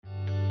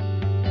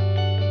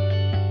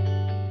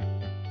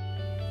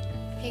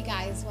Hey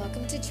guys,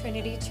 welcome to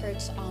Trinity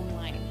Church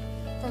Online.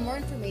 For more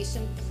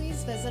information,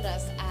 please visit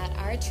us at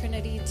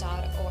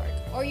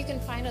ourtrinity.org, or you can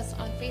find us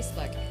on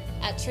Facebook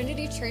at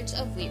Trinity Church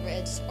of Wheat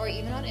Ridge, or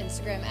even on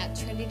Instagram at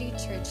Trinity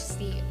Church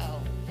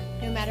CO.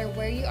 No matter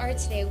where you are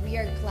today, we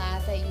are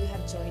glad that you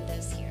have joined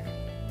us here.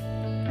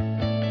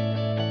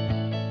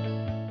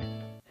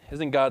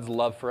 Isn't God's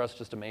love for us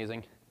just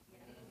amazing?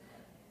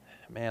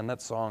 Man,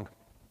 that song,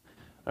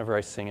 whenever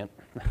I sing it.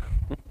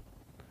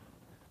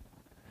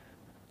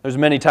 There's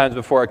many times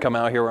before I come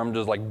out here where I'm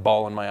just like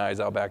bawling my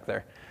eyes out back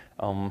there.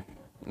 And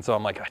so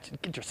I'm like,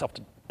 get yourself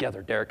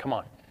together, Derek, come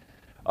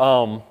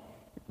on.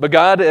 But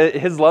God,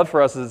 His love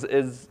for us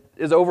is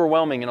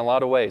overwhelming in a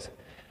lot of ways.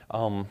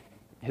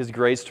 His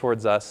grace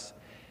towards us,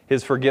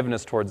 His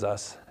forgiveness towards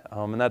us.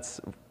 And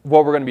that's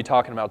what we're going to be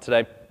talking about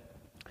today.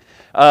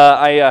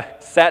 I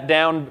sat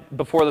down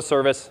before the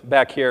service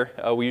back here.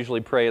 We usually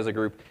pray as a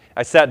group.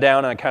 I sat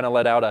down and I kind of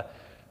let out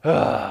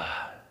a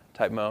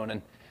type moan.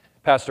 And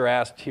Pastor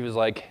asked, he was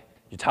like,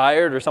 "You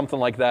tired?" or something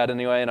like that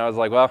anyway. And I was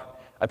like, "Well,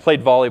 I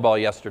played volleyball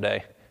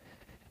yesterday."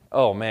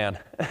 Oh, man.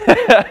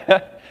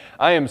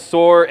 I am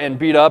sore and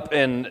beat up,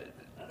 and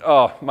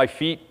my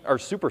feet are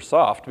super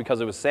soft because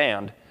it was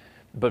sand,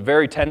 but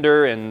very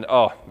tender. And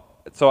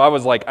so I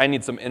was like, I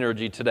need some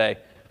energy today.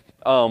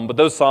 But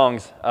those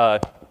songs,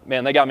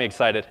 man, they got me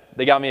excited.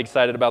 They got me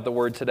excited about the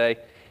word today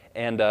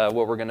and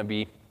what we're going to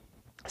be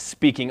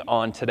speaking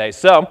on today.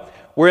 So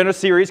we're in a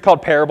series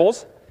called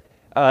Parables.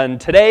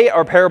 And today,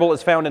 our parable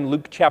is found in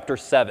Luke chapter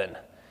 7.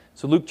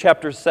 So Luke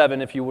chapter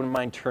 7, if you wouldn't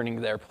mind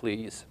turning there,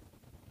 please.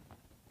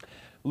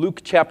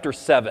 Luke chapter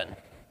 7.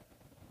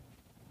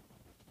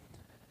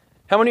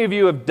 How many of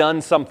you have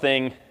done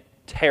something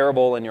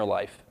terrible in your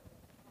life?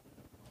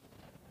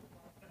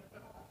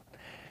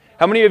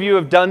 How many of you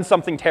have done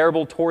something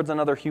terrible towards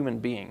another human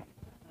being?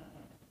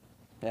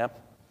 Yeah.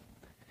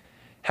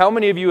 How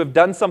many of you have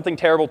done something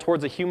terrible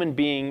towards a human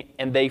being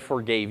and they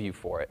forgave you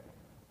for it?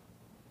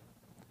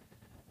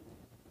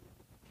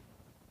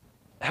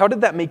 How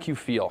did that make you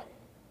feel?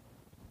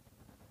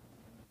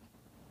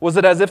 Was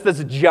it as if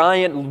this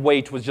giant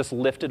weight was just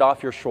lifted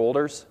off your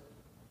shoulders?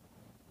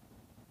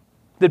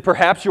 Did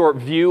perhaps your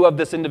view of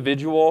this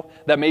individual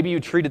that maybe you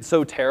treated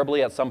so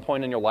terribly at some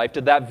point in your life,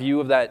 did your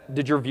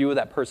view of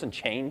that person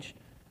change?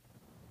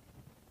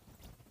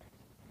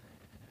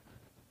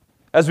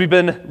 As we've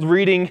been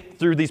reading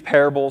through these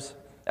parables,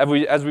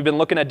 as we've been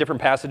looking at different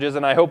passages,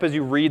 and I hope as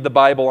you read the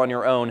Bible on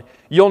your own,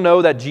 you'll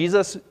know that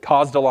Jesus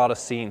caused a lot of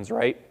scenes,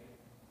 right?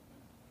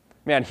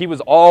 Man, he was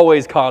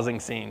always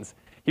causing scenes.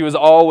 He was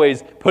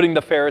always putting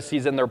the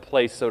Pharisees in their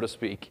place, so to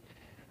speak.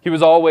 He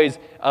was always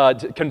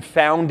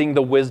confounding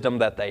the wisdom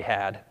that they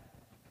had.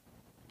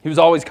 He was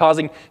always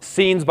causing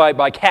scenes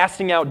by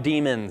casting out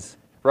demons,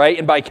 right?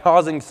 And by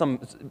causing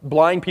some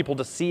blind people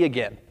to see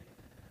again.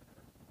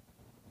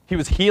 He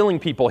was healing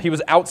people. He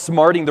was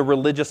outsmarting the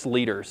religious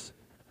leaders.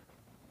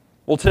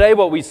 Well, today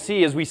what we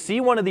see is we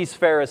see one of these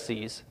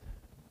Pharisees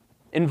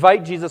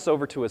invite Jesus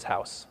over to his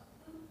house.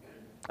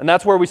 And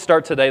that's where we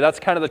start today. That's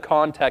kind of the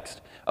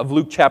context of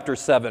Luke chapter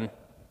 7.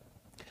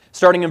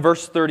 Starting in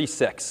verse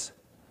 36.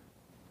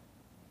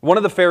 One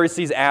of the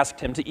Pharisees asked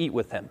him to eat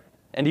with him,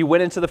 and he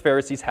went into the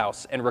Pharisee's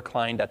house and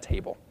reclined at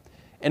table.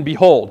 And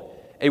behold,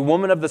 a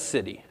woman of the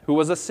city, who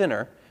was a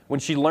sinner,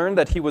 when she learned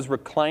that he was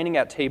reclining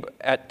at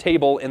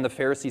table in the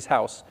Pharisee's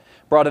house,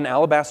 brought an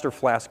alabaster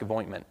flask of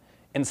ointment,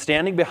 and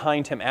standing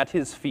behind him at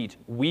his feet,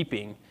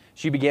 weeping,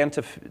 she began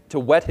to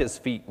wet his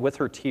feet with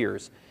her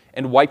tears,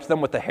 and wiped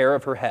them with the hair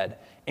of her head,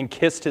 and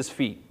kissed his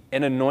feet,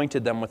 and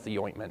anointed them with the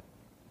ointment.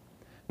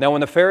 Now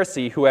when the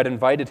Pharisee who had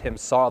invited him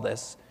saw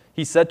this,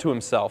 he said to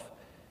himself,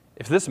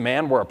 "If this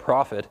man were a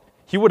prophet,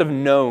 he would have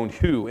known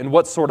who and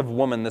what sort of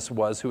woman this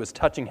was who was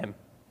touching him,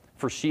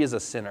 for she is a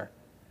sinner."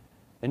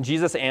 And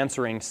Jesus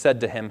answering said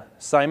to him,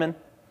 "Simon,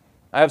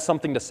 I have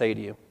something to say to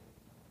you."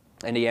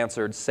 And he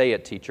answered, "Say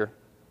it, teacher."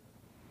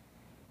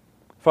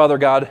 Father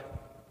God,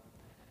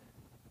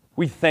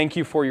 we thank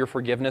you for your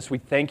forgiveness. We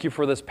thank you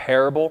for this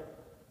parable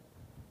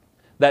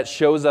that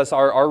shows us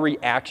our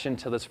reaction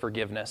to this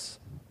forgiveness.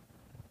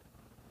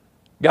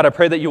 God, I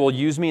pray that you will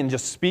use me and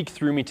just speak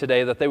through me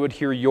today, that they would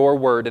hear your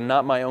word and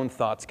not my own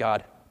thoughts,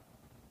 God.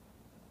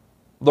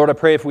 Lord, I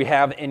pray if we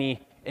have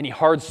any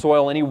hard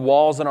soil, any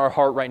walls in our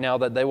heart right now,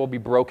 that they will be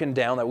broken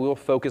down, that we will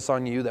focus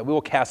on you, that we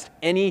will cast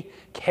any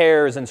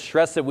cares and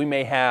stress that we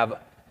may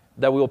have,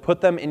 that we will put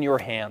them in your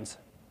hands.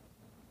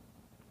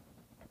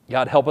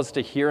 God, help us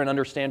to hear and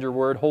understand your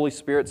word. Holy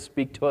Spirit,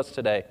 speak to us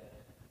today.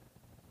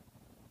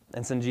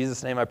 And it's in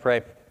Jesus' name I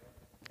pray.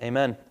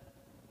 Amen.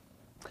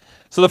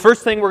 So the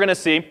first thing we're going to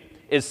see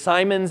is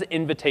Simon's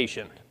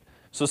invitation.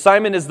 So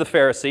Simon is the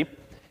Pharisee.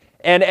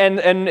 And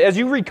as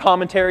you read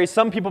commentaries,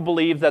 some people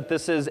believe that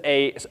this is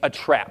a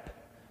trap.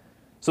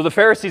 So the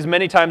Pharisees,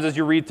 many times as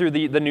you read through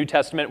the New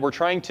Testament, were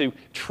trying to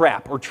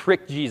trap or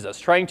trick Jesus,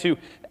 trying to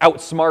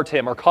outsmart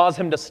him or cause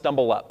him to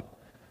stumble up.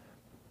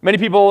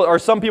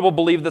 Some people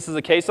believe this is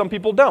the case, some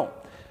people don't.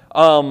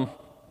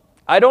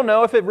 I don't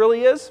know if it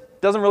really is.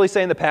 Doesn't really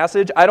say in the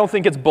passage. I don't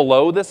think it's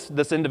below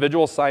this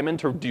individual Simon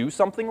to do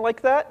something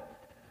like that.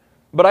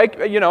 But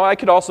I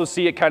could also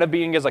see it kind of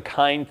being as a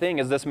kind thing,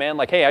 as this man,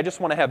 like, hey, I just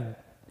want to have,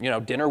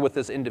 dinner with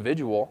this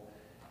individual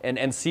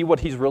and see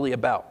what he's really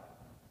about.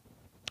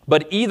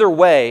 But either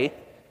way,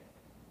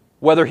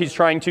 whether he's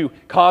trying to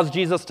cause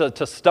Jesus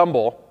to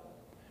stumble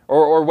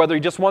or whether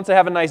he just wants to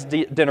have a nice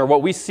dinner,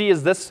 what we see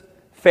is this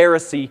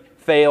Pharisee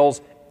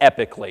fails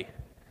epically.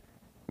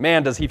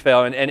 Man, does he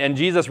fail. And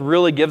Jesus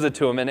really gives it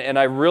to him, and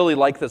I really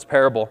like this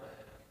parable.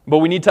 But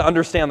we need to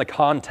understand the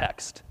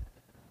context.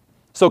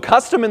 So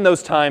custom in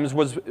those times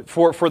was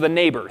for the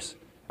neighbors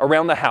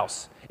around the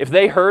house. If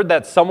they heard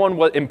that someone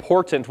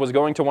important was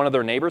going to one of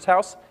their neighbors'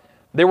 house,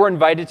 they were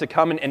invited to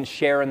come and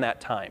share in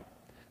that time.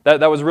 That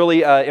was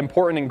really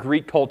important in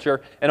Greek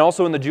culture and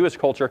also in the Jewish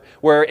culture,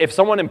 where if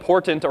someone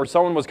important or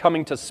someone was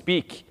coming to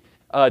speak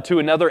to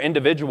another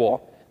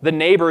individual, the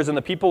neighbors and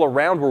the people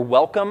around were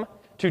welcome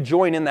to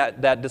join in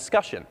that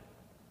discussion.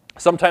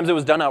 Sometimes it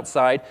was done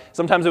outside,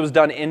 sometimes it was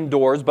done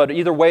indoors, but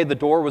either way, the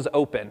door was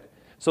open.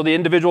 So the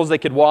individuals, they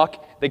could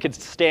walk, they could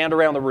stand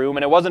around the room,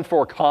 and it wasn't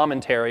for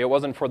commentary, it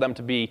wasn't for them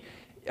to be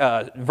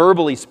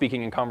verbally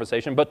speaking in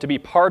conversation, but to be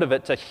part of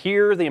it, to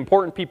hear the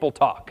important people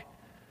talk.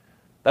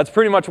 That's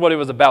pretty much what it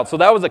was about. So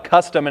that was a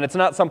custom, and it's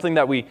not something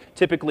that we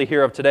typically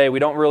hear of today. We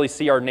don't really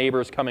see our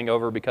neighbors coming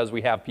over because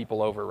we have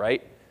people over,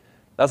 right?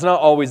 That's not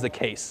always the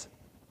case.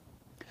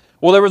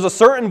 Well, there was a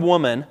certain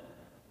woman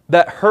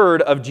that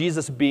heard of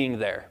Jesus being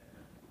there.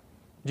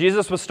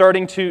 Jesus was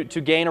starting to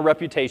gain a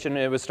reputation,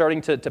 and it was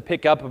starting to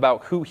pick up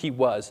about who he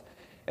was.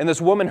 And this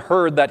woman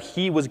heard that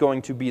he was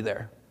going to be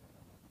there.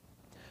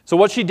 So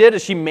what she did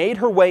is she made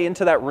her way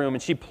into that room,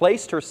 and she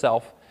placed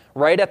herself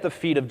right at the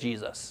feet of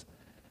Jesus.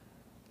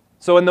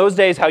 So in those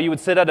days, how you would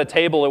sit at a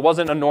table, it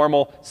wasn't a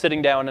normal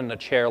sitting down in a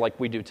chair like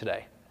we do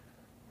today.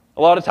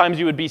 A lot of times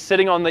you would be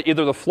sitting on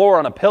either the floor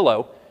on a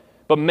pillow,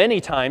 but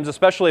many times,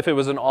 especially if it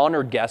was an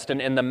honored guest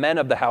and the men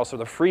of the house or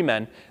the free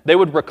men, they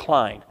would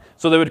recline.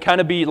 So they would kind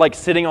of be like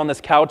sitting on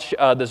this couch,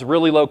 this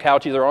really low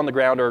couch, either on the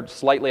ground or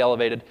slightly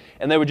elevated,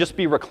 and they would just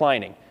be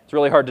reclining. It's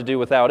really hard to do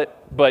without it,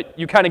 but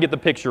you kind of get the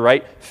picture,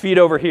 right? Feet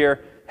over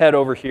here, head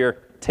over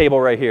here,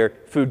 table right here,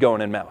 food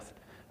going in mouth.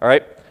 All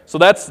right? So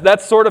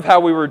that's sort of how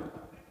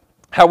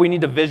we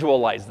need to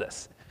visualize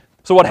this.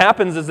 So what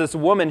happens is this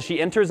woman,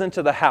 she enters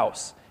into the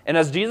house, and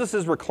as Jesus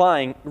is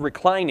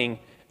reclining,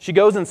 she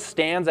goes and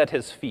stands at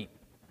his feet.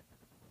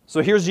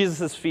 So here's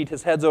Jesus' feet,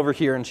 his head's over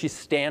here, and she's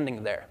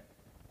standing there.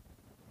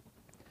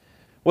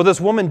 What this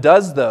woman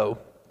does, though,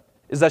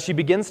 is that she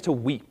begins to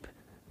weep.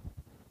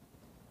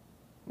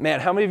 Man,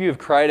 how many of you have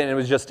cried and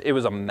it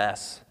was a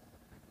mess,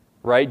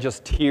 right?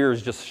 Just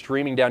tears just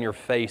streaming down your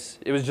face.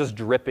 It was just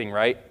dripping,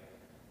 right?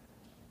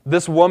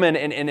 This woman,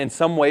 in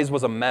some ways,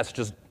 was a mess,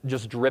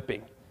 just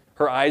dripping.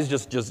 Her eyes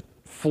just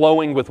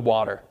flowing with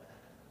water.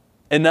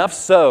 Enough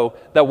so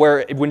that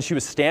when she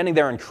was standing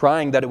there and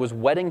crying, that it was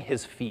wetting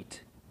his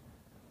feet.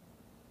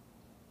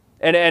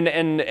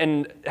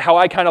 And how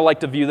I kind of like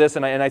to view this,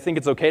 and I think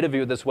it's okay to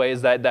view it this way,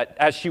 is that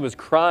as she was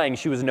crying,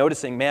 she was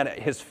noticing, man,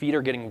 his feet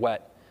are getting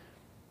wet.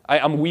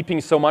 I'm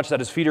weeping so much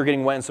that his feet are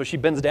getting wet, and so she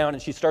bends down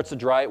and she starts to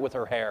dry it with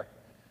her hair.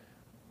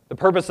 The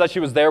purpose that she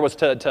was there was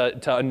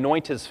to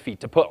anoint his feet,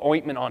 to put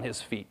ointment on his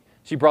feet.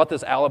 She brought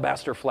this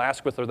alabaster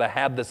flask with her that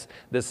had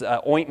this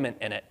ointment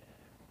in it.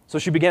 So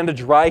she began to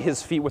dry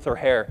his feet with her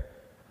hair.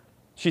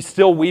 She's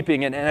still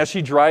weeping, and as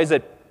she dries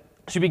it,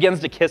 she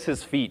begins to kiss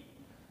his feet.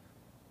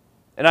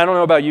 And I don't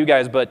know about you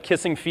guys, but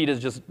kissing feet is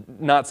just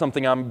not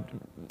something I'm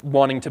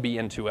wanting to be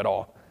into at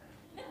all.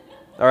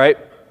 All right?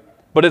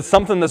 But it's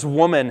something this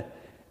woman,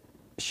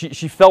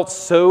 she felt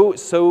so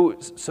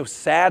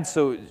sad,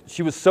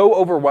 she was so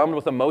overwhelmed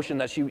with emotion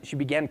that she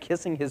began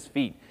kissing his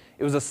feet.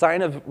 It was a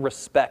sign of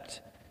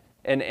respect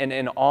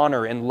and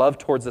honor and love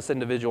towards this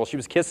individual. She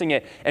was kissing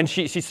it, and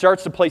she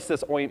starts to place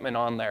this ointment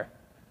on there.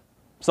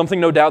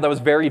 Something, no doubt, that was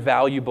very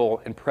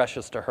valuable and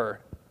precious to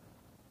her.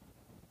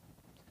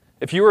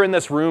 If you were in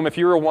this room, if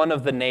you were one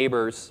of the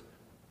neighbors,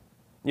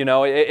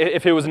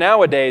 if it was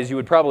nowadays, you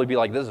would probably be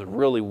like, this is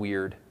really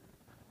weird.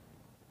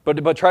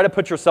 But try to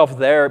put yourself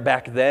there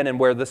back then, and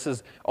where this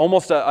is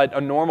almost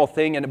a normal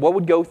thing, and what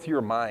would go through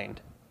your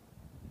mind?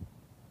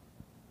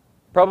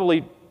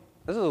 Probably,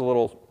 this is a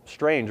little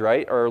strange,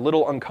 right? Or a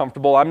little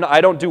uncomfortable.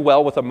 I don't do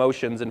well with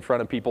emotions in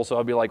front of people, so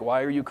I'll be like,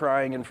 why are you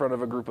crying in front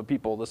of a group of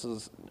people? This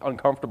is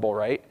uncomfortable,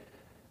 right?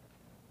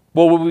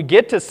 Well, what we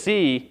get to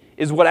see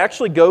is what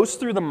actually goes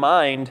through the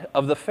mind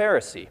of the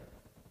Pharisee.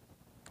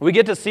 We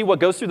get to see what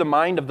goes through the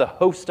mind of the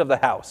host of the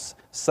house,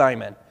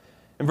 Simon.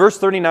 In verse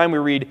 39 we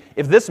read,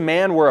 if this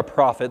man were a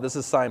prophet, this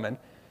is Simon,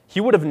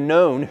 he would have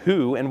known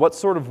who and what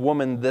sort of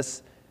woman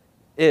this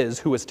is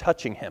who is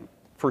touching him,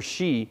 for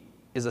she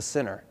is a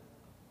sinner.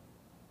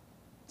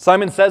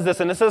 Simon says this,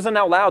 and this isn't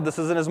out loud, this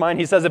is in his mind.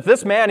 He says, if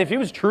this man, if he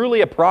was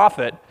truly a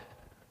prophet,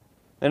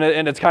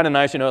 and it's kind of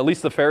nice, at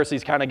least the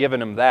Pharisees kind of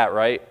giving him that,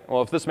 right?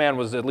 Well, if this man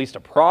was at least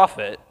a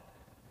prophet,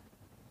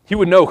 he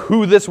would know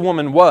who this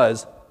woman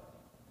was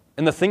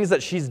and the things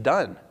that she's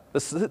done,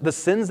 the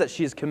sins that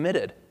she's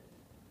committed.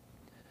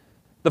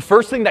 The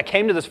first thing that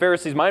came to this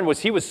Pharisee's mind was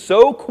he was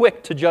so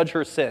quick to judge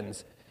her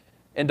sins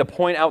and to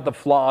point out the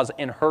flaws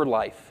in her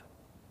life.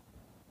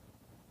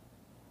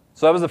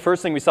 So that was the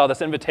first thing we saw,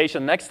 this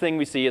invitation. The next thing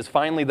we see is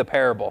finally the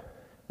parable.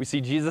 We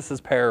see Jesus'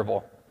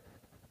 parable.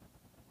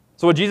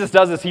 So what Jesus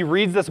does is he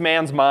reads this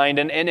man's mind,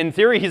 and in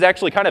theory, he's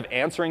actually kind of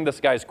answering this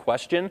guy's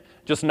question,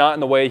 just not in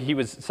the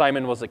way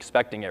Simon was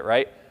expecting it,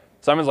 right?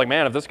 Simon's like,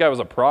 man, if this guy was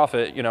a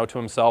prophet, to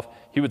himself,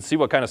 he would see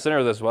what kind of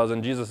sinner this was,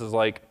 and Jesus is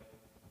like,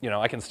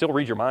 I can still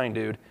read your mind,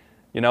 dude.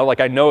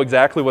 I know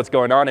exactly what's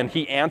going on, and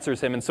he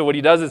answers him. And so what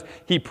he does is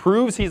he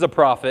proves he's a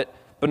prophet,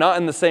 but not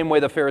in the same way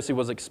the Pharisee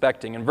was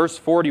expecting. In verse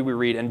 40 we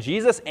read, and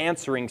Jesus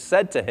answering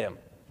said to him,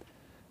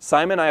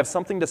 Simon, I have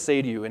something to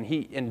say to you. And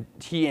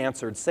he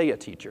answered, say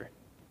it, teacher.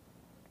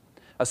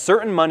 A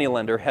certain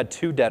moneylender had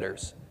 2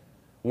 debtors.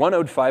 One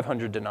owed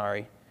 500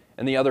 denarii,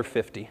 and the other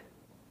 50.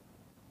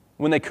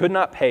 When they could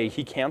not pay,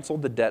 he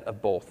canceled the debt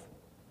of both.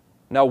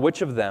 Now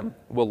which of them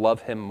will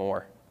love him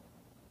more?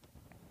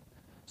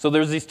 So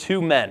there's these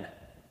 2 men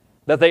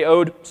that they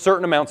owed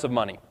certain amounts of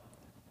money.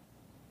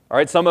 All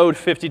right, some owed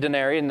 50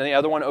 denarii, and the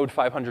other one owed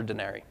 500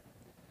 denarii.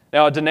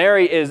 Now, a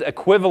denarii is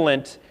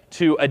equivalent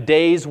to a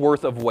day's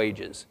worth of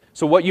wages.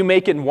 So what you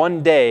make in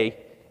one day,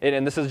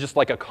 and this is just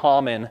like a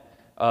common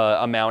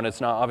amount.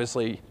 It's not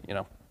obviously,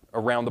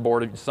 around the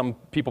board. Some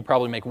people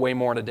probably make way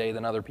more in a day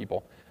than other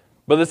people.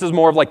 But this is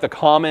more of like the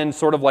common,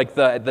 sort of like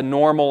the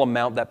normal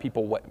amount that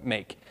people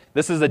make.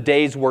 This is a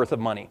day's worth of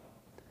money.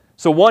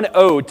 So one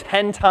owed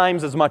 10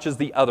 times as much as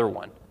the other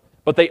one.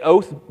 But they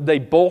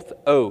both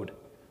owed.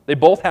 They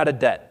both had a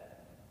debt.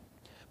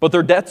 But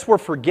their debts were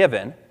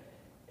forgiven,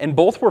 and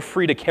both were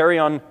free to carry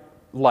on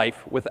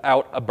life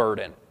without a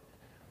burden.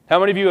 How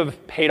many of you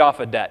have paid off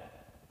a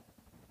debt?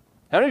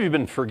 How many of you have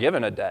been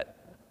forgiven a debt?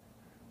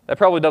 That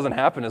probably doesn't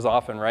happen as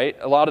often, right?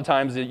 A lot of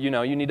times,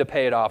 you need to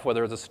pay it off,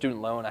 whether it's a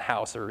student loan, a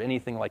house, or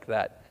anything like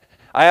that.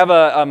 I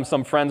have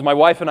some friends. My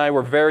wife and I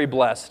were very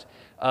blessed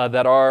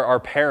that our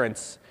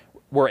parents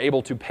were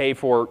able to pay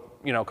for,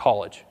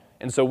 college.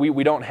 And so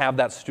we don't have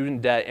that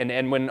student debt.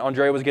 And when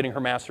Andrea was getting her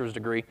master's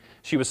degree,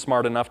 she was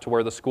smart enough to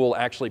where the school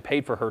actually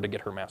paid for her to get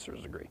her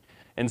master's degree.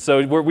 And so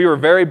we were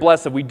very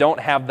blessed that we don't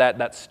have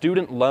that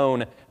student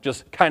loan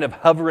just kind of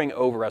hovering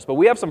over us. But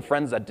we have some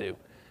friends that do.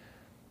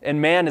 And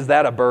man, is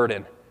that a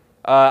burden.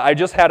 I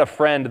just had a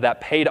friend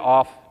that paid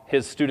off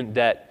his student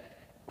debt.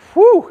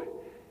 Whew!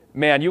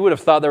 Man, you would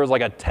have thought there was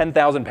like a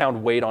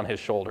 10,000-pound weight on his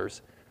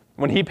shoulders.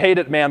 When he paid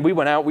it, man, we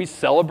went out, we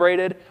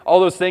celebrated, all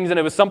those things, and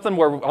it was something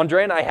where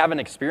Andrea and I haven't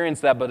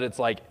experienced that, but it's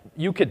like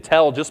you could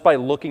tell just by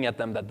looking at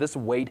them that this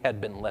weight had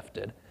been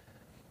lifted.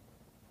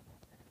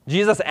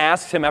 Jesus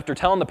asks him, after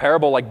telling the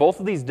parable, like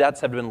both of these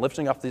debts had been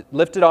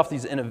lifted off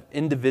these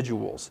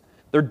individuals.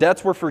 Their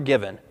debts were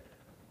forgiven.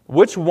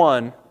 Which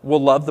one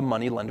will love the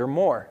moneylender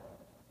more?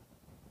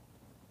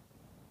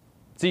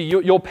 See,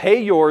 you'll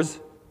pay yours,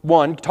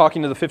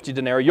 talking to the 50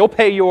 denarii, you'll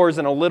pay yours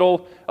in a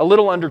little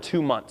under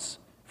 2 months.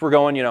 If we're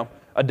going,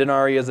 a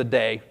denarii is a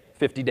day,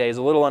 50 days,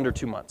 a little under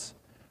 2 months.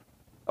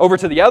 Over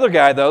to the other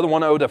guy, though, the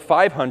one owed to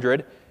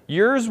 500,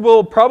 yours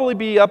will probably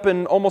be up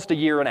in almost a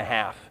year and a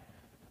half.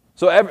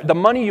 So the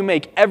money you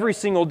make every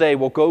single day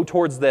will go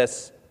towards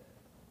this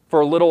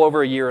for a little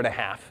over a year and a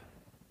half.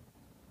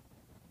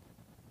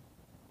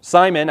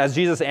 Simon, as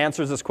Jesus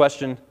answers this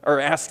question, or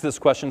asks this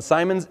question,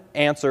 Simon's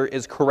answer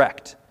is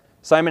correct.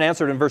 Simon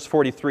answered in verse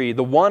 43,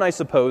 the one, I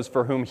suppose,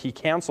 for whom he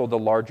canceled the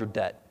larger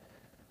debt.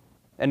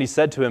 And he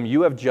said to him,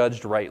 you have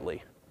judged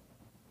rightly.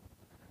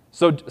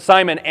 So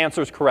Simon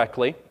answers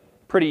correctly.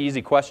 Pretty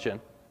easy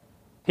question.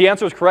 He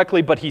answers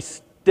correctly, but he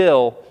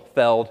still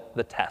failed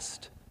the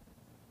test.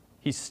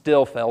 He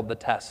still failed the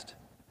test.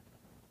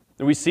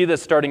 And we see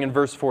this starting in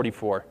verse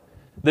 44.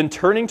 Then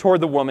turning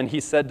toward the woman, he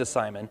said to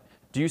Simon,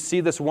 do you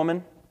see this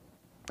woman?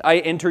 I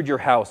entered your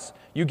house.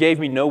 You gave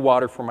me no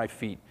water for my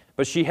feet,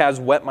 but she has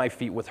wet my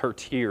feet with her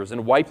tears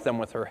and wiped them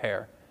with her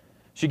hair.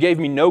 You gave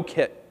me no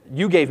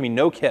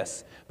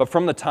kiss, but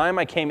from the time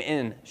I came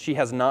in, she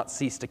has not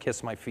ceased to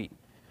kiss my feet.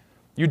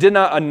 You did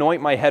not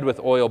anoint my head with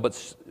oil,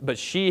 but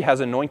she has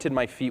anointed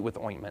my feet with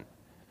ointment.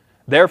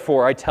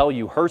 Therefore, I tell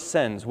you, her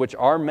sins, which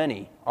are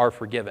many, are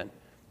forgiven,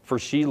 for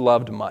she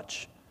loved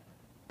much.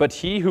 But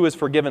he who is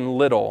forgiven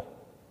little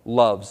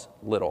loves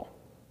little.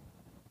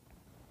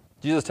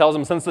 Jesus tells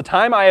him, since the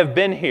time I have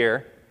been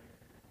here,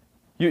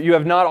 you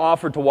have not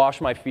offered to wash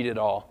my feet at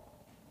all.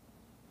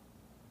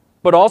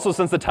 But also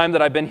since the time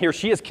that I've been here,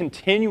 she has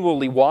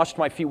continually washed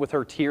my feet with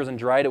her tears and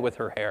dried it with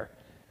her hair.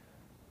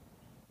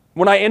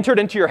 When I entered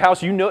into your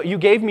house, you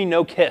gave me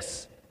no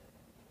kiss.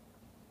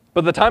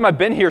 But the time I've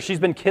been here, she's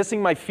been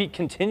kissing my feet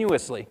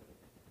continuously.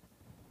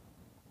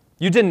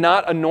 You did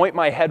not anoint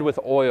my head with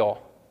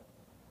oil,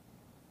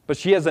 but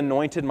she has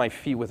anointed my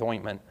feet with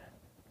ointment.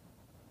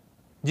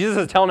 Jesus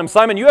is telling him,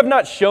 Simon, you have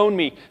not shown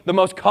me the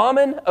most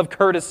common of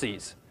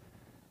courtesies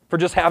for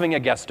just having a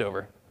guest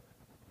over.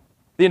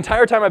 The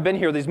entire time I've been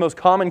here, these most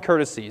common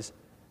courtesies,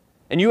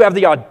 and you have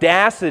the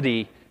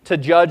audacity to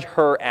judge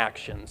her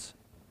actions.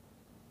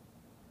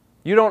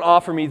 You don't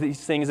offer me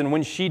these things, and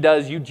when she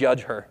does, you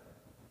judge her.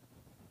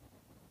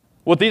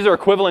 What these are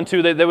equivalent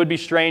to, they would be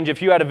strange.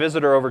 If you had a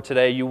visitor over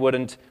today, you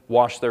wouldn't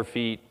wash their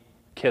feet.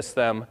 kiss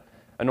them,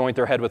 anoint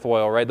their head with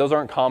oil, right? Those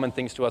aren't common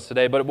things to us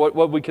today. But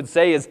what we could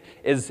say is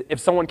if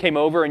someone came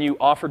over and you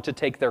offered to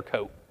take their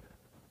coat,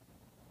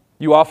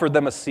 you offered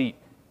them a seat,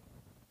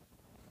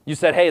 you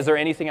said, hey, is there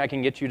anything I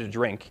can get you to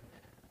drink?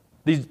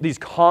 These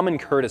common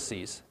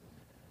courtesies.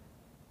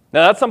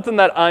 Now, that's something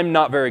that I'm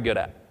not very good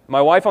at.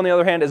 My wife, on the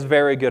other hand, is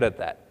very good at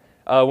that.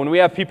 When we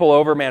have people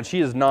over, man, she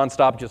is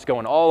nonstop just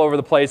going all over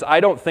the place. I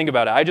don't think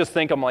about it. I just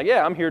think, I'm like,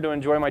 yeah, I'm here to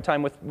enjoy my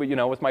time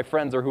with my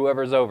friends or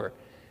whoever's over.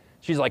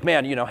 She's like,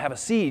 man, have a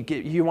seat.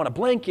 You want a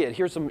blanket?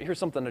 Here's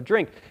something to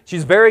drink.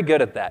 She's very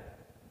good at that.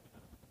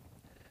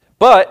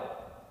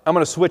 But I'm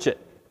going to switch it.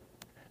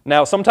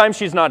 Now, sometimes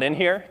she's not in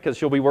here because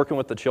she'll be working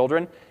with the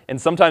children,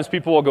 and sometimes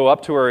people will go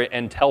up to her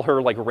and tell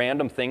her like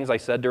random things I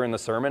said during the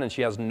sermon, and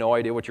she has no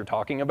idea what you're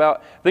talking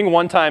about. I think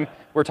one time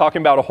we're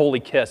talking about a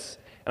holy kiss,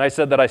 and I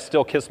said that I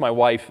still kiss my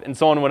wife, and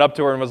someone went up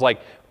to her and was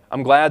like,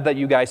 I'm glad that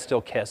you guys still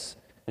kiss.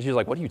 And she's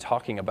like, what are you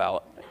talking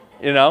about?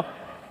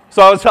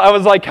 So I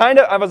was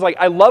like,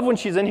 I love when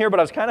she's in here, but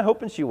I was kind of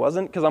hoping she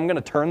wasn't because I'm going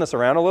to turn this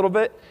around a little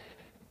bit.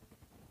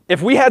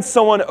 If we had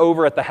someone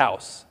over at the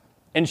house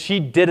and she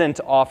didn't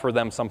offer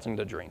them something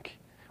to drink,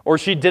 or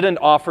she didn't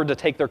offer to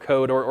take their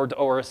coat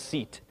or a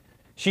seat,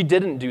 she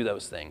didn't do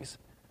those things.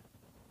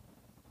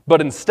 But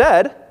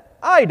instead,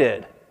 I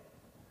did.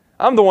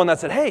 I'm the one that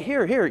said, hey,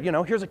 here,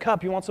 here's a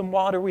cup. You want some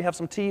water? We have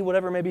some tea,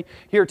 whatever, maybe.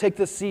 Here, take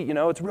this seat.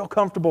 It's real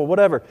comfortable,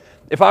 whatever.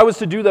 If I was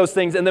to do those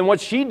things, and then what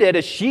she did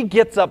is she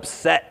gets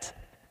upset.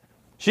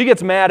 She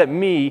gets mad at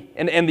me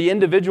and the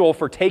individual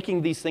for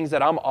taking these things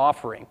that I'm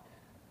offering.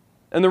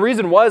 And the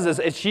reason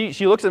is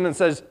she looks at him and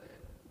says,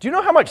 do you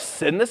know how much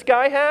sin this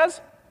guy has?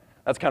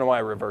 That's kind of why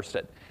I reversed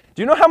it.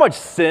 Do you know how much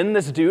sin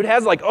this dude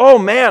has? Like, oh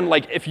man,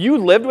 like if you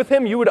lived with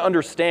him, you would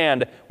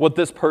understand what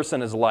this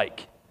person is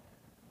like.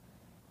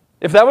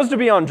 If that was to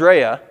be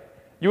Andrea,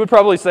 you would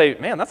probably say,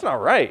 man, that's not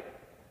right.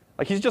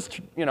 Like he's just,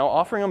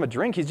 offering him a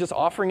drink. He's just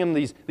offering him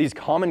these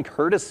common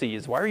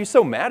courtesies. Why are you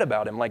so mad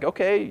about him? Like,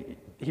 okay,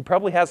 he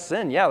probably has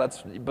sin. Yeah,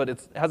 but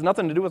it has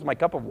nothing to do with my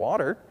cup of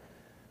water.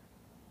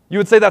 You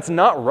would say that's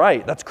not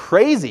right. That's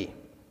crazy.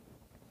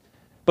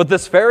 But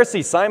this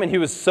Pharisee, Simon, he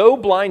was so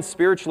blind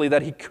spiritually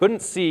that he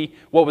couldn't see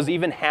what was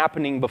even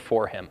happening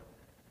before him.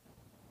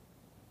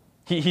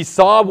 He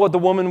saw what the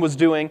woman was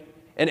doing,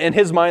 and in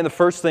his mind, the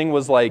first thing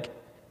was like,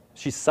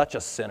 she's such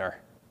a sinner.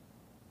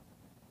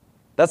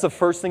 That's the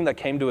first thing that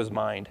came to his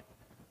mind.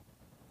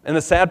 And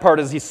the sad part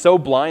is he's so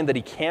blind that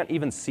he can't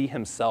even see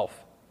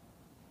himself.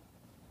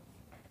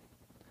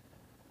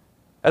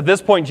 At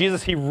this point,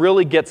 Jesus, he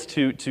really gets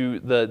to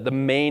the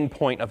main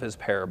point of his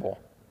parable.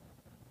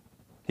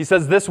 He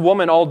says, this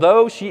woman,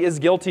 although she is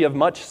guilty of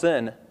much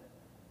sin,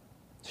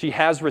 she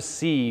has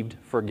received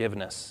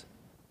forgiveness.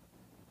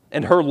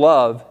 And her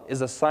love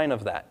is a sign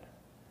of that.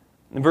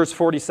 In verse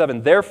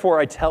 47, therefore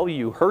I tell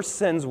you, her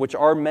sins, which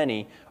are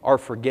many, are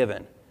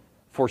forgiven,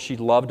 for she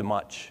loved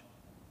much.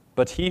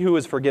 But he who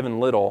is forgiven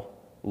little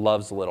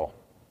loves little.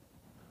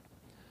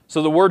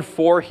 So the word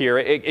for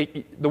here,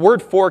 the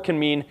word for can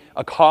mean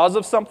a cause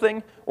of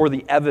something or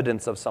the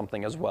evidence of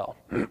something as well.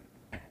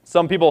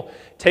 Some people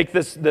take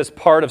this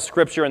part of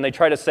Scripture and they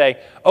try to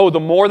say, oh, the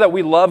more that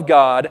we love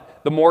God,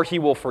 the more he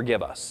will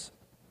forgive us.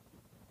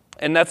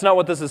 And that's not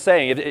what this is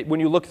saying. When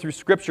you look through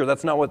Scripture,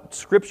 that's not what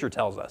Scripture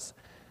tells us.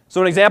 So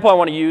an example I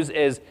want to use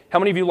is, how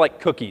many of you like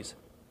cookies?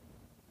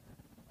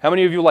 How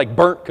many of you like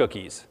burnt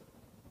cookies?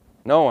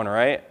 No one,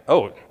 right?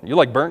 Oh, you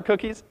like burnt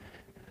cookies?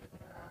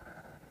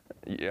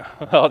 Yeah,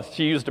 well,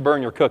 she used to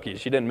burn your cookies.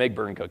 She didn't make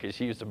burnt cookies.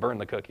 She used to burn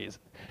the cookies.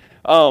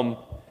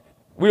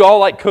 We all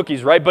like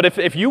cookies, right? But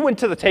if you went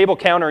to the table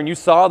counter and you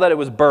saw that it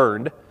was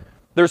burned,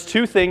 there's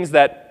two things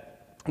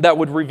that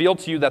would reveal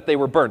to you that they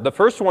were burnt. The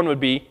first one would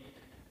be,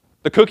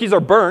 the cookies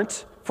are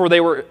burnt, for they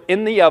were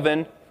in the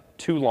oven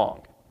too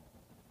long.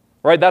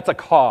 Right? That's a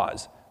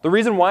cause. The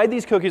reason why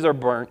these cookies are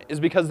burnt is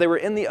because they were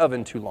in the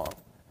oven too long.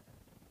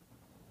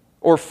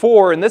 Or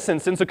for, in this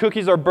instance, the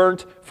cookies are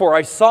burnt, for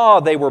I saw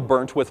they were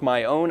burnt with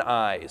my own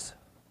eyes.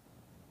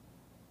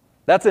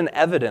 That's an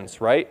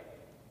evidence, right?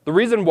 The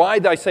reason why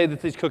I say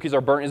that these cookies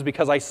are burnt is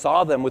because I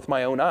saw them with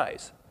my own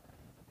eyes.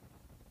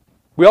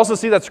 We also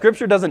see that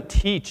Scripture doesn't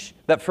teach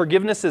that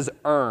forgiveness is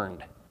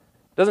earned.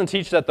 It doesn't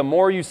teach that the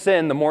more you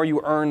sin, the more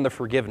you earn the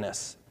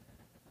forgiveness.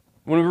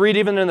 When we read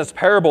even in this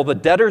parable, the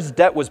debtor's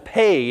debt was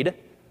paid,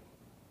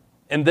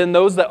 and then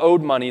those that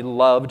owed money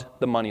loved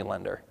the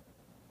moneylender.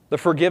 The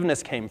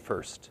forgiveness came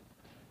first.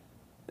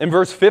 In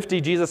verse 50,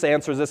 Jesus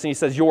answers this and he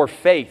says, your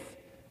faith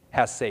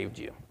has saved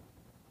you.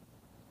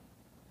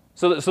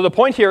 So the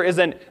point here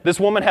isn't this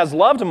woman has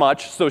loved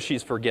much, so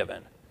she's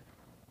forgiven.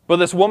 But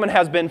this woman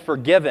has been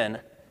forgiven,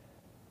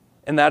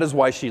 and that is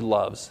why she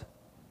loves.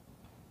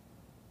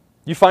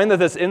 You find that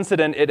this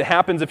incident, it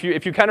happens if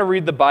you kind of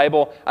read the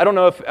Bible. I don't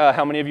know if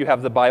how many of you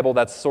have the Bible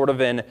that's sort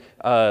of in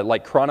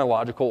like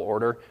chronological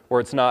order,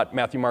 where it's not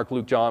Matthew, Mark,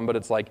 Luke, John, but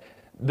it's like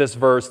this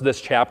verse, this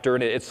chapter,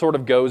 and it sort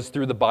of goes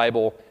through the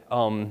Bible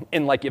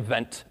in like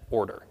event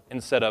order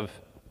instead of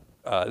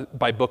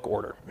by book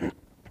order.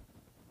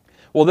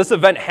 Well, this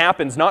event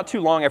happens not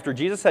too long after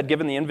Jesus had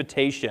given the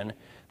invitation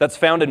that's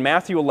found in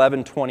Matthew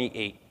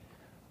 11:28.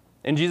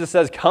 And Jesus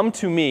says, "Come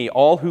to me,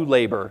 all who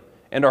labor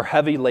and are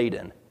heavy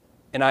laden,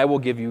 and I will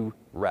give you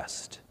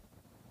rest."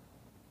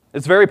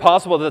 It's very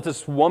possible that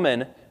this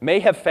woman may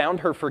have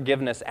found her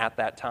forgiveness at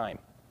that time.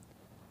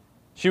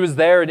 She was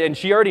there, and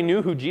she already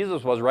knew who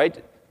Jesus was,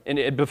 right?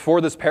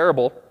 Before this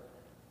parable.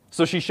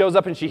 So she shows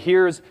up and she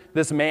hears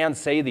this man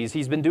say these.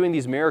 He's been doing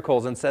these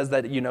miracles and says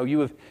that,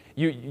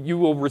 you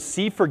will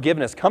receive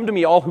forgiveness. Come to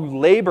me, all who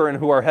labor and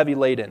who are heavy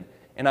laden,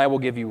 and I will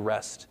give you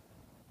rest.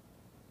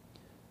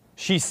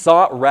 She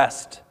sought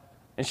rest,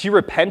 and she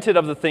repented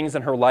of the things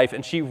in her life,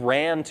 and she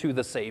ran to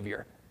the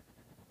Savior.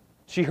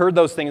 She heard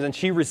those things, and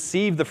she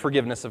received the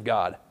forgiveness of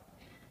God.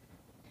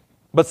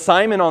 But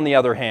Simon, on the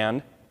other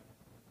hand,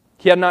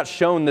 he had not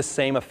shown the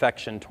same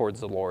affection towards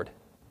the Lord.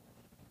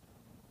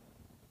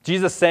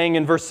 Jesus saying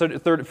in verse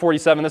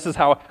 47, this is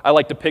how I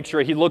like to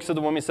picture it. He looks at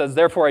the woman and says,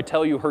 "Therefore I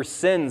tell you, her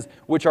sins,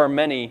 which are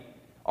many,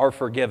 are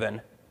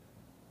forgiven,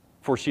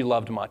 for she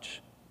loved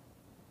much."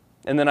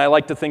 And then I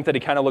like to think that he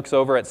kind of looks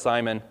over at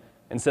Simon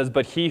and says,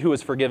 "But he who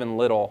is forgiven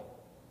little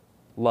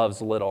loves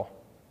little."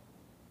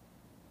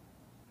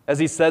 As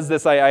he says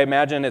this, I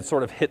imagine it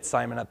sort of hit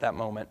Simon at that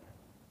moment.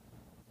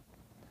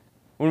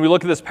 When we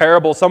look at this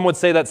parable, some would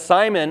say that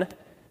Simon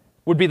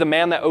would be the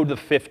man that owed the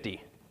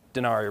 50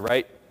 denarii,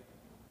 right?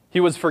 He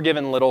was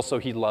forgiven little, so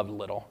he loved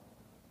little.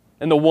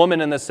 And the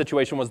woman in this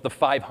situation was the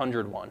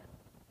 500 one.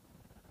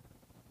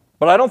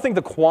 But I don't think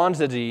the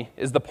quantity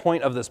is the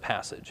point of this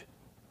passage.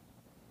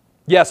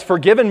 Yes,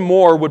 forgiven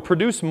more would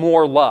produce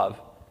more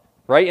love,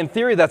 right? In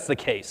theory, that's the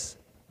case.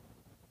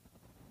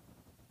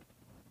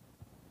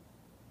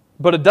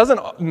 But it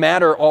doesn't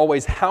matter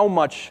always how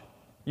much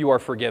you are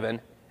forgiven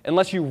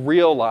unless you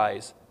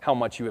realize how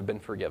much you have been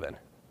forgiven.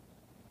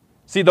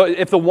 See,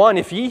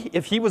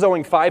 if he was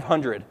owing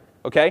 500,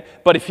 okay,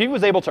 but if he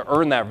was able to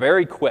earn that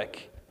very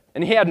quick,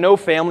 and he had no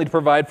family to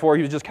provide for,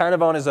 he was just kind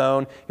of on his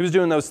own, he was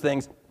doing those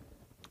things,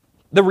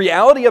 the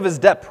reality of his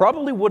debt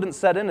probably wouldn't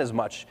set in as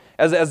much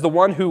as the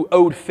one who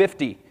owed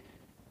 50,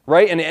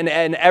 right? And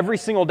every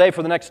single day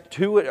for the next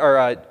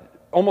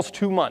almost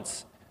 2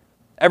 months,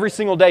 every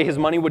single day his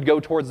money would go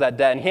towards that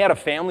debt, and he had a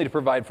family to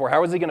provide for.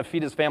 How is he going to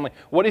feed his family?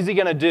 What is he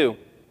going to do?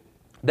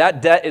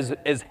 That debt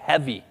is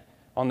heavy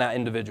on that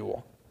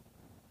individual.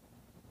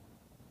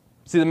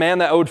 See, the man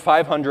that owed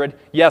 500,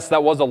 yes,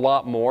 that was a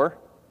lot more.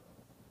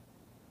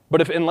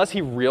 But unless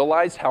he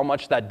realized how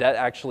much that debt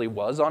actually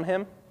was on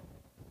him,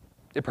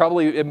 it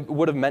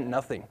would have meant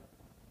nothing.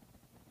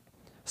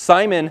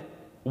 Simon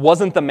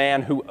wasn't the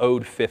man who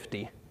owed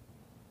 50.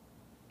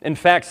 In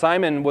fact,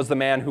 Simon was the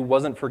man who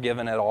wasn't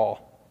forgiven at all.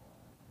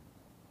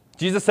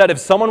 Jesus said if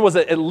someone was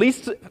at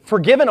least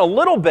forgiven a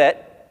little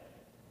bit,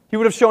 he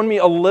would have shown me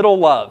a little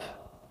love.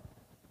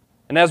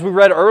 And as we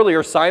read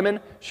earlier, Simon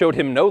showed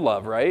him no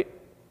love, right?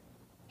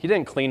 He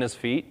didn't clean his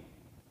feet.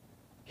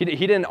 He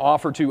didn't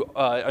offer to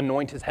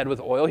anoint his head with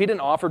oil. He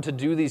didn't offer to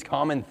do these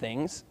common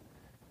things.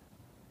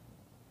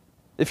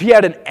 If he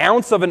had an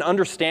ounce of an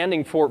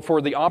understanding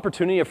for the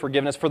opportunity of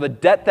forgiveness, for the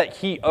debt that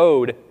he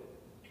owed,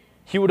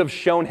 he would have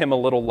shown him a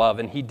little love,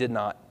 and he did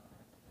not.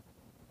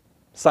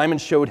 Simon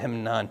showed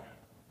him none.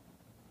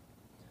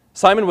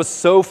 Simon was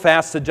so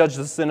fast to judge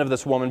the sin of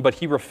this woman, but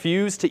he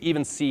refused to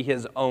even see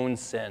his own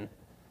sin.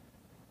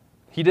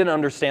 He didn't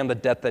understand the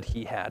debt that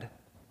he had.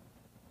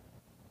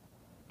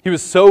 He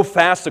was so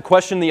fast to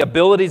question the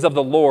abilities of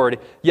the Lord,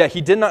 yet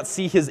he did not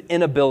see his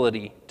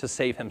inability to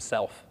save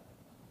himself.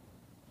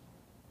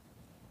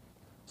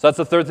 So that's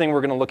the third thing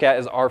we're going to look at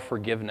is our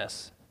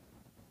forgiveness.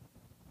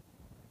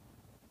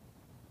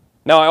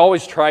 Now, I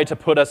always try to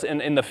put us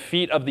in the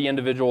feet of the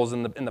individuals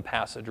in the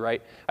passage,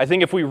 right? I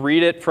think if we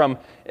read it from,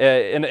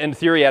 in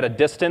theory, at a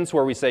distance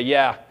where we say,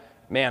 yeah,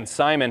 man,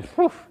 Simon,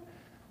 whew,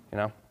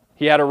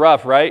 he had it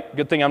rough, right?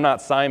 Good thing I'm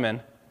not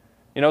Simon.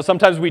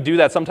 Sometimes we do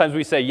that. Sometimes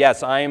we say,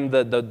 yes, I am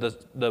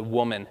the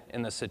woman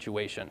in this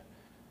situation.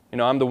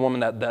 I'm the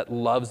woman that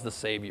loves the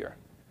Savior.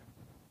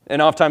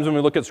 And oftentimes when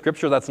we look at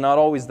Scripture, that's not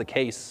always the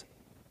case.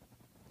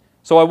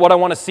 So what I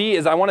want to see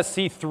is I want to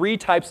see 3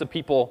 types of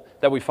people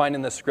that we find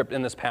in this script,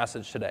 in this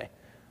passage today.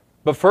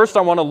 But first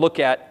I want to look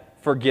at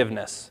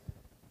forgiveness.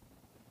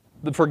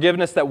 The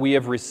forgiveness that we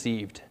have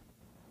received.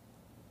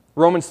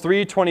 Romans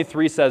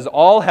 3:23 says,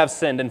 all have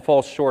sinned and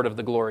fall short of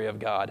the glory of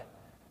God.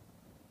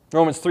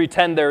 Romans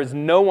 3:10, there is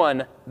no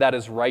one that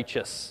is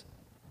righteous.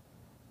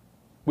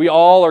 We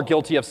all are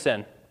guilty of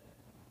sin.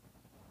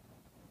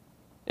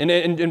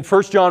 In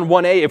 1 John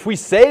 1:8, if we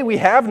say we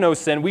have no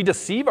sin, we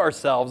deceive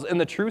ourselves, and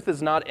the truth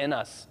is not in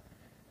us.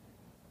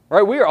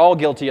 Right? We are all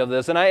guilty of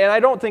this, and I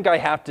don't think I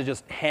have to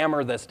just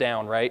hammer this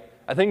down, right?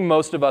 I think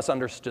most of us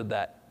understood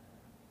that.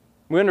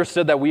 We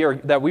understood that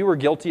we were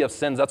guilty of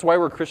sins. That's why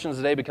we're Christians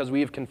today, because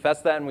we have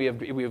confessed that and we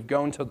have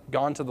gone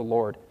to the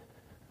Lord.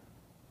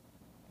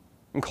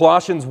 In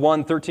Colossians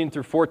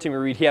 1:13-14, we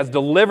read, He has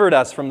delivered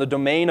us from the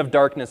domain of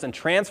darkness and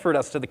transferred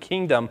us to the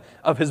kingdom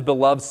of His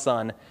beloved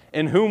Son,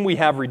 in whom we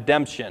have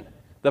redemption,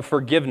 the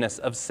forgiveness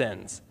of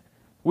sins.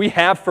 We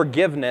have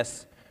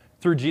forgiveness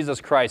through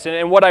Jesus Christ.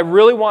 And what I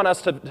really want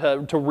us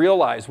to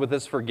realize with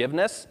this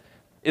forgiveness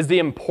is the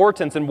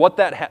importance and what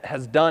that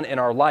has done in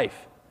our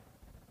life.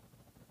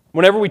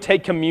 Whenever we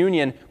take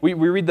communion, we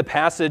read the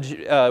passage,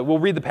 we'll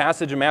read the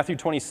passage in Matthew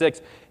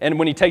 26, and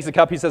when he takes the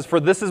cup, he says, "For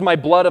this is my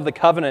blood of the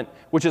covenant,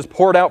 which is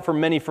poured out for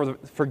many for the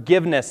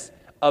forgiveness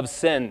of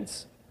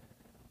sins."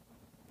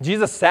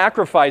 Jesus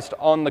sacrificed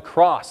on the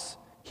cross.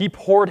 He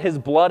poured his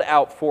blood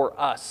out for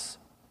us.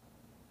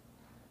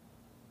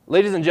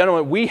 Ladies and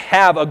gentlemen, we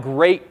have a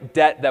great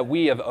debt that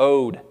we have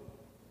owed.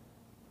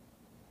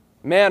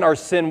 Man, our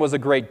sin was a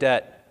great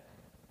debt.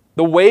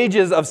 The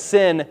wages of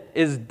sin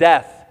is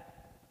death.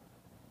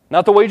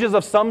 Not the wages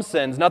of some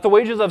sins, not the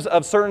wages of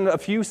a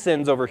few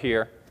sins over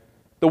here.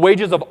 The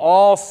wages of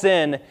all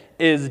sin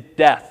is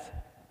death.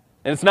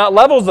 And it's not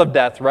levels of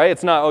death, right?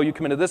 It's not, oh, you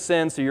committed this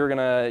sin, so you're going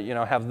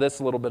to have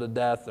this little bit of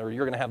death, or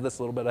you're going to have this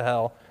little bit of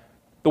hell.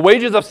 The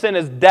wages of sin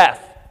is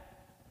death.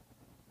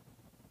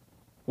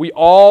 We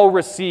all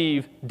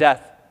receive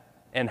death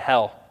and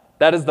hell.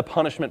 That is the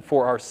punishment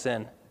for our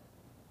sin.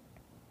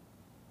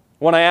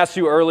 When I asked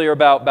you earlier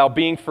about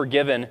being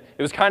forgiven,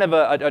 it was kind of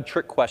a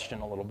trick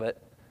question a little bit.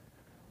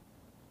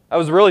 I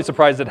was really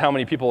surprised at how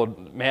many people,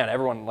 man,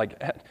 everyone,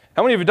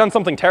 how many of you done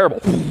something terrible?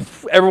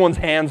 Everyone's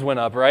hands went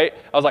up, right?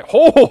 I was like,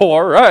 oh,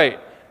 all right,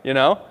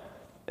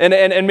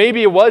 And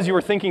maybe it was you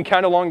were thinking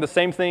kind of along the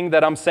same thing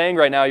that I'm saying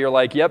right now. You're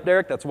like, yep,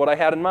 Derek, that's what I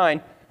had in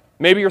mind.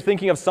 Maybe you're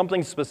thinking of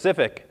something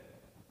specific.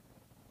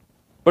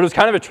 But it was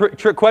kind of a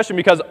trick question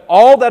because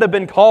all that have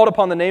been called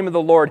upon the name of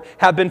the Lord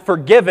have been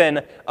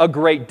forgiven a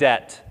great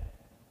debt.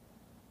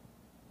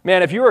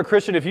 Man, if you are a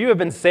Christian, if you have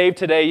been saved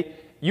today,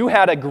 you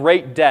had a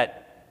great debt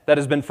that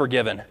has been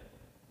forgiven.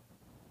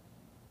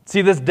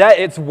 See, this debt,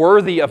 it's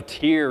worthy of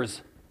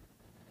tears.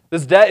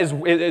 This debt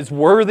is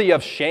worthy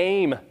of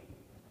shame.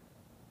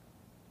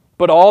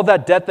 But all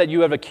that debt that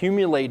you have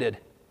accumulated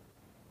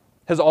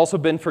has also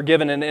been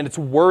forgiven, and it's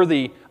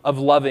worthy of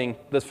loving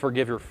the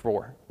forgiver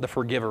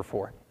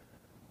for.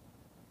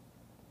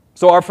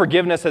 So our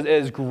forgiveness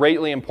is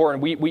greatly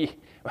important.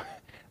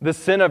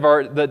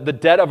 The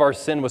debt of our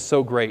sin was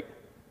so great.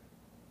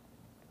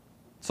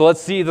 So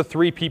let's see the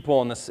three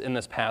people in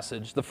this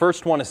passage. The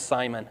first one is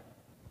Simon.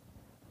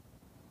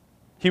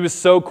 He was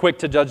so quick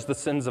to judge the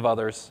sins of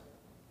others.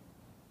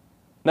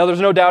 Now, there's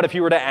no doubt if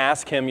you were to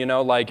ask him,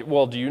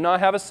 well, do you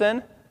not have a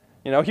sin?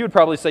 He would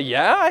probably say,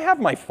 yeah, I have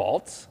my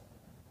faults.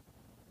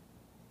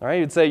 All right,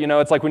 he'd say,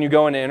 it's like when you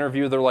go in an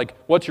interview, they're like,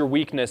 what's your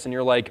weakness? And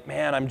you're like,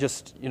 man, I'm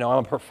just, I'm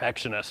a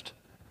perfectionist,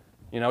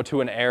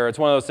 to an error. It's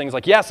one of those things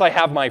like, yes, I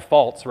have my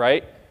faults,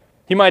 right?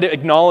 He might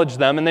acknowledge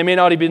them, and they may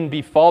not even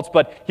be faults,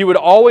 but he would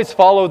always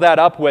follow that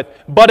up with,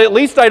 but at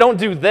least I don't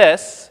do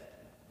this.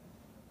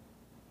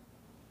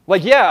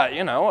 Like, yeah,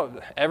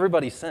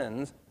 everybody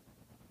sins,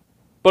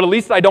 but at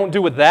least I don't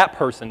do what that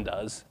person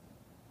does.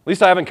 At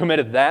least I haven't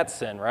committed that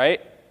sin,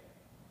 right?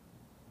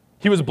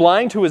 He was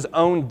blind to his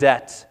own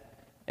debt,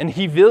 and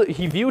he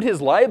viewed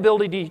his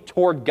liability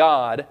toward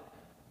God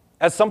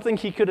as something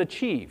he could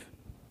achieve.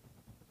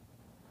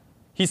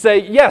 He say,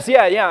 yes,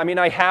 yeah,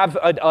 I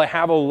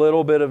have a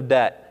little bit of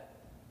debt.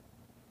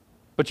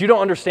 But you don't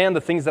understand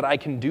the things that I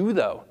can do,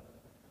 though.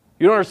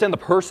 You don't understand the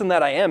person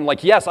that I am.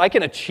 Like, yes, I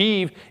can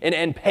achieve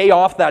and pay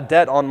off that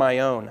debt on my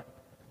own.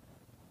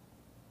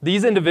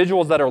 These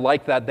individuals that are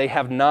like that, they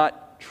have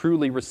not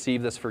truly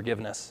received this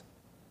forgiveness.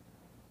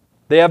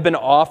 They have been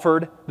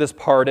offered this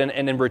pardon,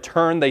 and in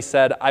return they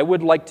said, I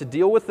would like to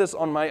deal with this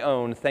on my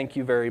own. Thank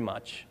you very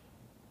much.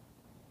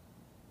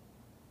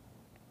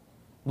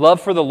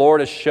 Love for the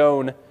Lord is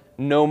shown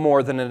no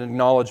more than an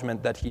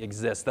acknowledgement that he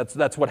exists.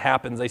 That's what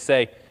happens. They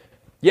say,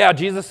 yeah,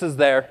 Jesus is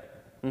there.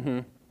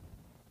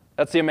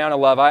 That's the amount of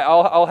love.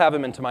 I'll have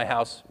him into my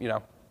house.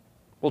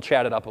 We'll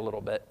chat it up a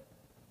little bit.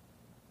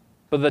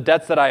 But the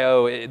debts that I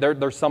owe,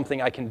 there's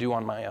something I can do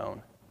on my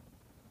own.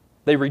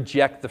 They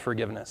reject the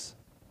forgiveness.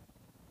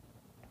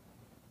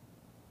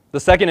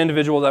 The second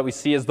individual that we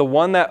see is the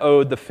one that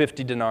owed the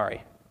 50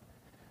 denarii.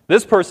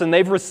 This person,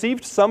 they've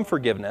received some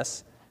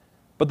forgiveness,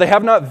 but they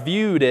have not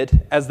viewed it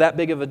as that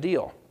big of a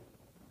deal.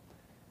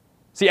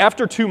 See,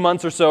 after 2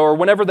 months or so, or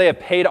whenever they have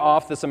paid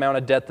off this amount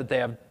of debt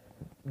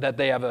that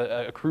they have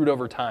accrued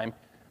over time,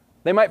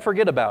 they might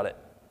forget about it.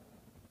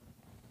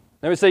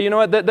 They would say, you know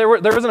what, there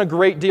wasn't a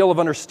great deal of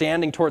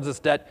understanding towards this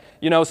debt.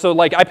 So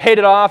like I paid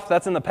it off,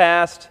 that's in the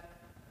past.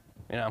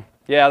 Yeah,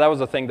 that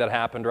was a thing that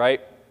happened, right?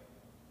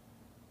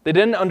 They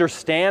didn't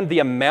understand the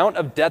amount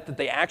of debt that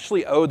they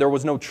actually owed. There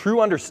was no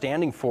true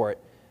understanding for it.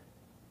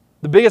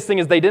 The biggest thing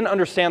is they didn't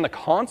understand the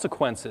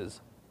consequences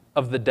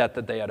of the debt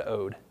that they had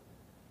owed.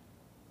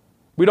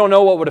 We don't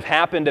know what would have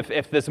happened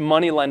if this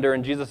moneylender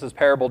in Jesus'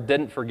 parable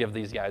didn't forgive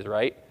these guys,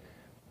 right?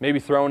 Maybe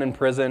thrown in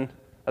prison.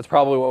 That's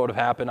probably what would have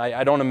happened.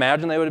 I don't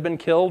imagine they would have been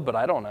killed, but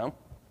I don't know.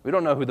 We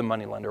don't know who the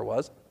moneylender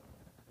was.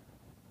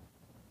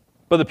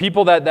 But the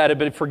people that have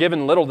been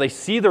forgiven little, they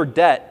see their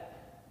debt,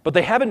 but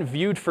they haven't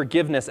viewed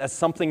forgiveness as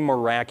something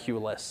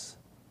miraculous.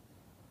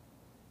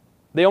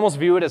 They almost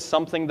view it as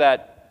something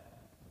that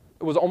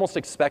was almost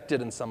expected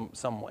in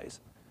some ways.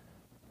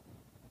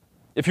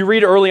 If you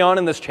read early on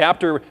in this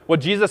chapter,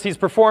 he's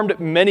performed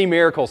many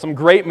miracles, some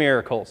great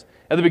miracles.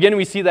 At the beginning,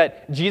 we see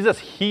that Jesus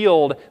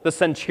healed the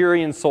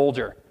centurion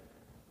soldier.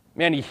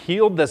 Man, he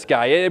healed this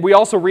guy. We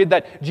also read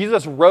that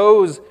Jesus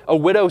rose a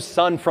widow's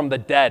son from the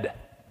dead.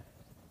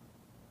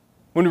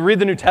 When we read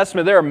the New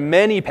Testament, there are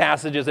many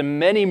passages and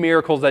many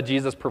miracles that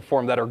Jesus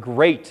performed that are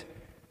great.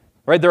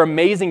 Right? They're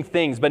amazing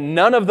things, but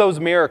none of those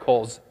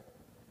miracles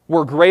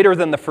were greater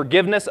than the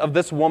forgiveness of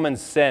this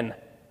woman's sin.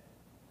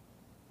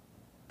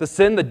 The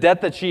sin, the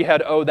debt that she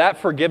had owed, that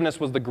forgiveness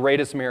was the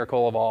greatest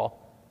miracle of all.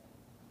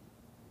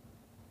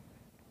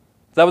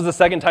 That was the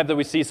second type that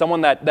we see,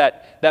 someone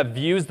that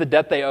views the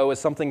debt they owe as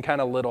something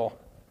kind of little,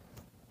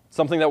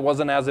 something that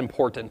wasn't as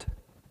important.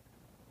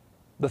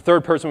 The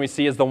third person we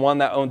see is the one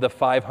that owned the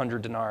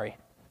 500 denarii,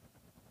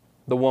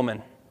 the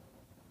woman.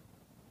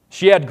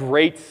 She had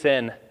great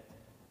sin.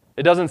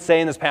 It doesn't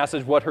say in this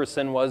passage what her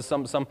sin was.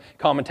 Some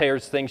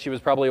commentators think she was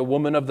probably a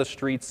woman of the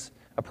streets,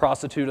 a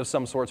prostitute of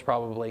some sorts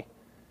probably.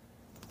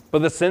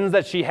 But the sins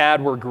that she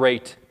had were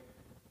great.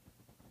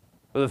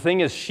 But the thing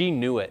is, she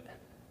knew it.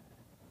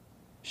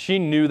 She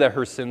knew that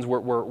her sins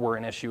were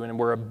an issue and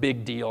were a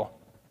big deal.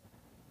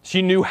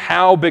 She knew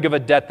how big of a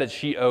debt that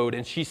she owed,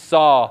 and she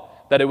saw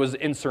that it was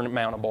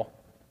insurmountable.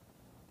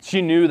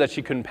 She knew that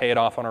she couldn't pay it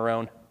off on her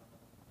own.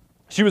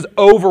 She was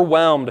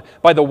overwhelmed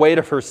by the weight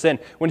of her sin.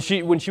 When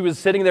she was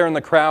sitting there in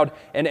the crowd,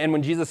 and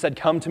when Jesus said,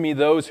 "Come to me,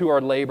 those who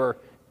labor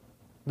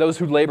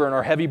and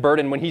are heavy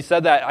burdened," when he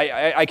said that,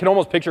 I can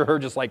almost picture her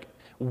just like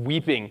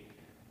weeping,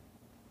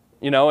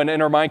 and in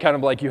her mind kind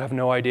of like, you have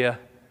no idea.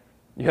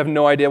 You have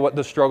no idea what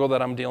the struggle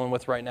that I'm dealing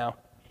with right now.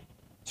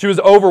 She was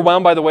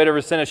overwhelmed by the weight of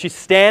her sin, and she's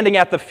standing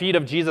at the feet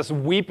of Jesus,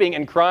 weeping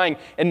and crying,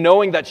 and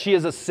knowing that she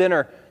is a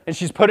sinner, and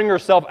she's putting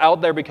herself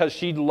out there because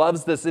she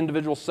loves this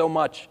individual so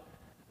much.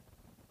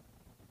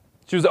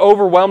 She was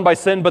overwhelmed by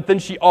sin, but then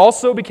she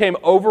also became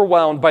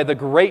overwhelmed by the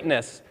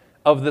greatness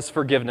of this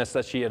forgiveness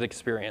that she had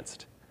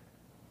experienced.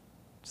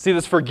 See,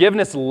 this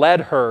forgiveness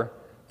led her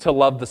to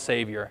love the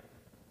Savior,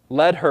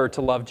 led her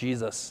to love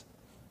Jesus.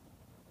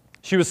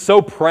 She was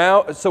so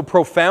proud, so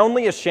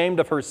profoundly ashamed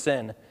of her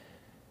sin,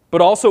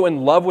 but also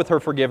in love with her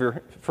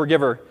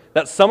forgiver,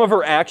 that some of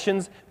her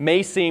actions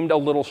may seem a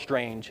little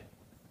strange.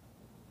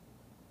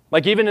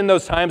 Like even in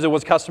those times, it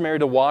was customary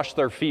to wash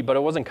their feet, but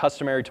it wasn't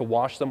customary to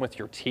wash them with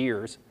your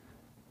tears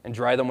and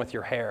dry them with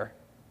your hair.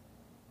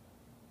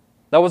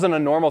 That wasn't a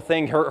normal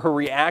thing. Her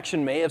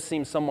reaction may have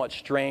seemed somewhat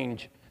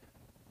strange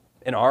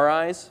in our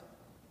eyes,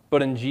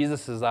 but in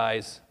Jesus'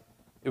 eyes,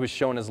 it was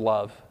shown as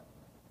love.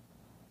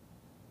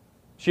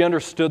 She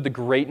understood the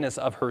greatness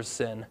of her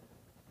sin.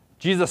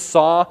 Jesus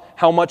saw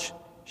how much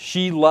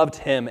she loved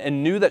him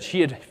and knew that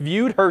she had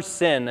viewed her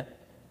sin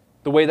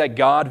the way that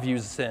God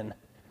views sin,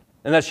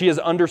 and that she has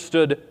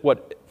understood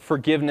what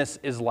forgiveness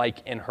is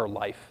like in her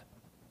life.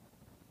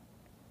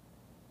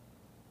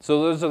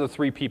 So those are the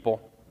three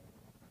people.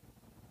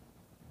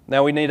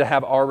 Now we need to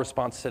have our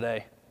response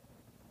today.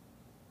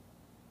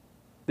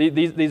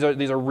 These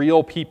are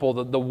real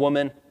people, the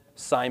woman,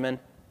 Simon.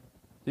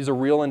 These are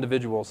real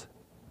individuals.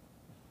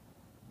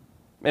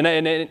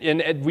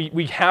 And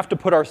we have to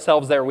put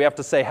ourselves there. We have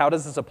to say, how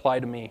does this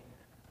apply to me?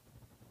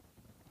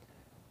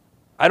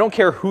 I don't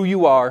care who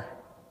you are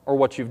or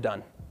what you've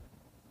done.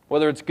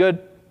 Whether it's good,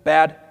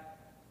 bad,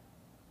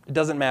 it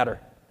doesn't matter.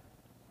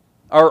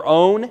 Our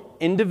own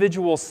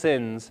individual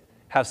sins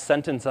have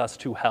sentenced us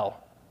to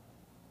hell.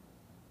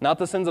 Not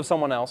the sins of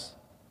someone else.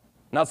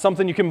 Not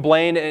something you can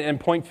blame and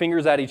point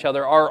fingers at each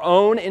other. Our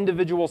own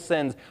individual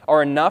sins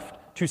are enough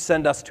to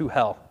send us to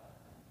hell.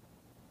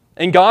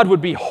 And God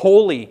would be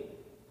holy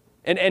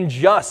and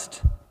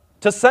just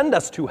to send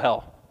us to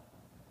hell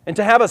and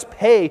to have us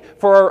pay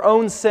for our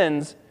own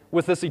sins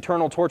with this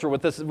eternal torture,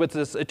 with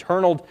this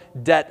eternal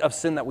debt of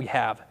sin that we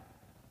have.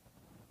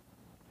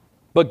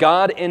 But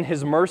God, in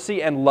his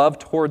mercy and love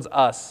towards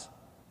us,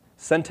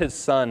 sent his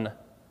Son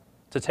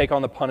to take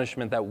on the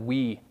punishment that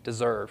we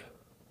deserve.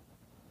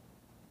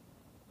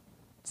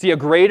 See, a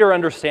greater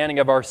understanding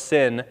of our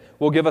sin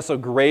will give us a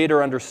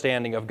greater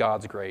understanding of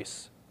God's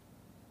grace.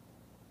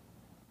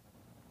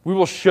 We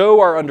will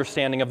show our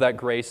understanding of that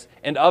grace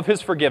and of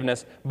his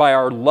forgiveness by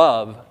our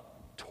love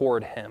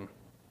toward him.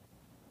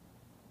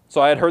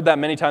 So I had heard that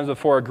many times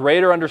before. A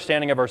greater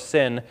understanding of our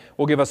sin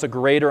will give us a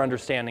greater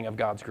understanding of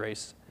God's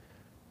grace.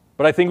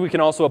 But I think we can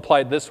also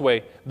apply it this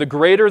way. The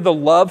greater the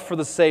love for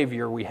the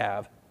Savior we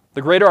have,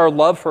 the greater our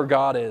love for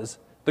God is,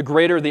 the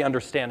greater the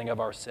understanding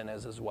of our sin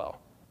is as well.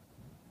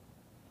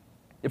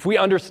 If we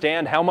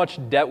understand how much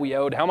debt we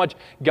owed, how much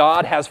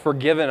God has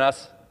forgiven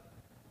us,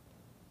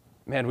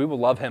 man, we will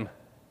love him.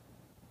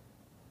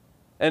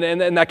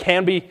 And that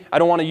can be, I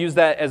don't want to use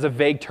that as a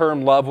vague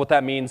term, love, what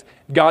that means.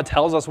 God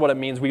tells us what it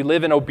means. We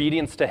live in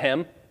obedience to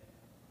him.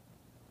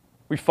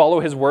 We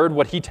follow his word.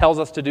 What he tells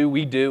us to do,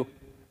 we do.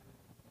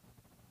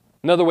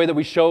 Another way that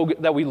we show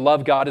that we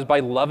love God is by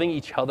loving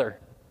each other.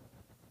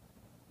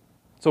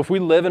 So if we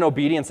live in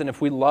obedience and if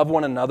we love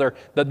one another,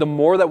 that the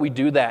more that we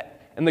do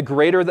that, and the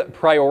greater the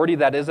priority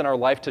that is in our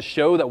life to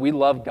show that we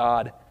love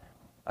God,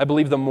 I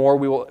believe the more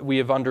we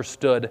have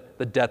understood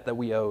the debt that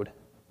we owed.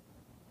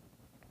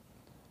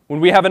 When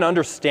we have an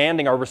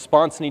understanding, our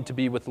response needs to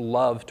be with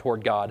love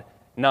toward God,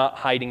 not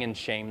hiding in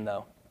shame,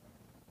 though.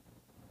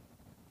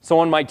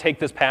 Someone might take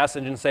this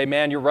passage and say,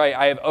 man, you're right,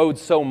 I have owed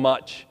so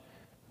much.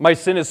 My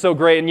sin is so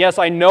great. And yes,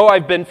 I know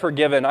I've been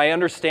forgiven. I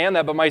understand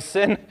that, but my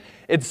sin,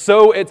 it's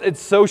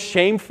so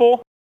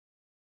shameful.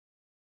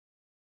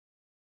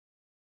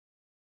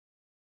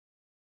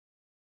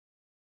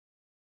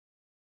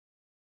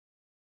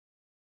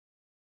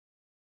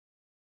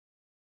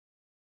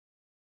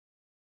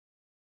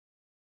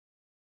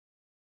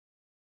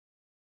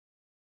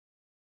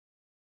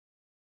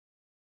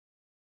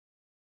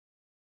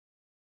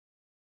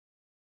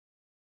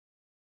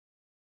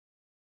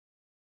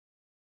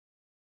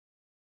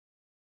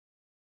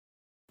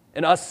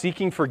 And us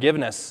seeking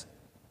forgiveness.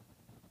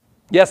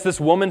 Yes, this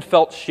woman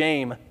felt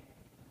shame,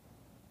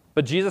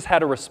 but Jesus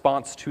had a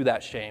response to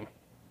that shame.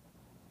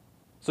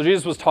 So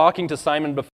Jesus was talking to Simon before.